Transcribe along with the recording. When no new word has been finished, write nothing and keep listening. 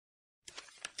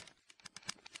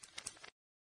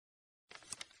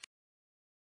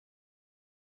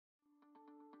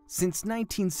Since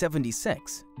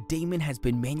 1976, Daman has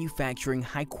been manufacturing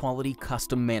high-quality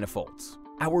custom manifolds.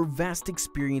 Our vast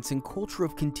experience and culture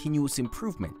of continuous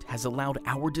improvement has allowed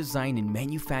our design and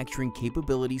manufacturing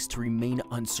capabilities to remain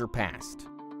unsurpassed.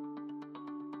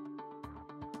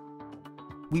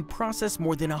 We process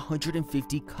more than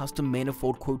 150 custom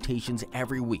manifold quotations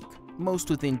every week, most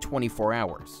within 24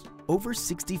 hours. Over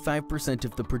 65%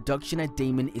 of the production at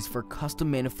Daman is for custom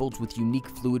manifolds with unique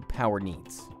fluid power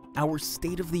needs. Our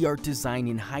state-of-the-art design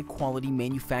and high-quality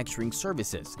manufacturing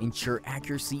services ensure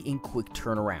accuracy and quick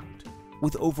turnaround.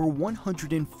 With over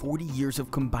 140 years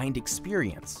of combined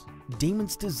experience,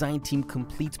 Daman's design team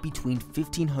completes between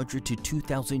 1,500 to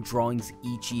 2,000 drawings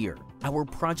each year. Our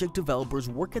project developers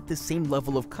work at the same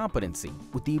level of competency,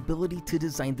 with the ability to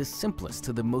design the simplest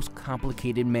to the most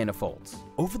complicated manifolds.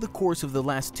 Over the course of the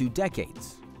last 2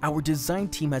 decades, our design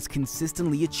team has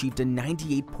consistently achieved a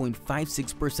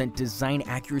 98.56% design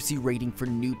accuracy rating for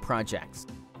new projects.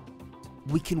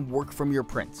 We can work from your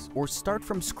prints or start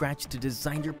from scratch to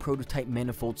design your prototype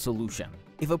manifold solution.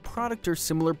 If a product or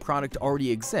similar product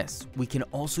already exists, we can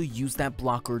also use that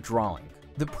block or drawing.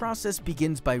 The process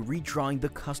begins by redrawing the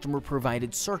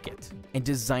customer-provided circuit and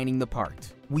designing the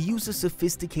part. We use a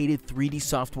sophisticated 3D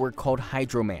software called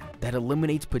Hydroman that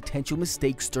eliminates potential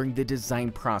mistakes during the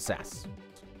design process.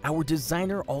 Our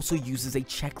designer also uses a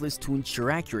checklist to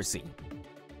ensure accuracy.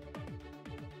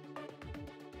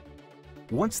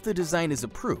 Once the design is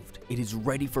approved, it is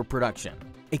ready for production.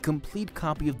 A complete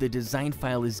copy of the design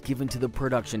file is given to the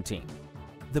production team.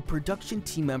 The production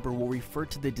team member will refer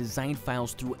to the design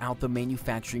files throughout the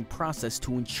manufacturing process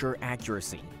to ensure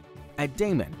accuracy. At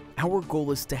Daman, our goal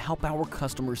is to help our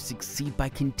customers succeed by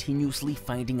continuously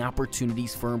finding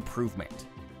opportunities for improvement.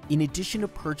 In addition to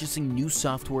purchasing new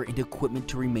software and equipment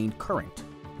to remain current,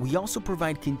 we also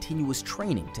provide continuous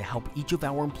training to help each of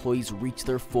our employees reach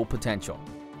their full potential.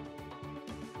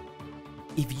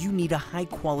 If you need a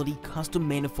high-quality custom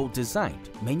manifold designed,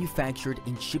 manufactured,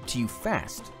 and shipped to you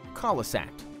fast, call us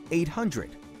at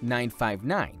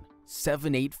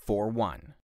 800-959-7841.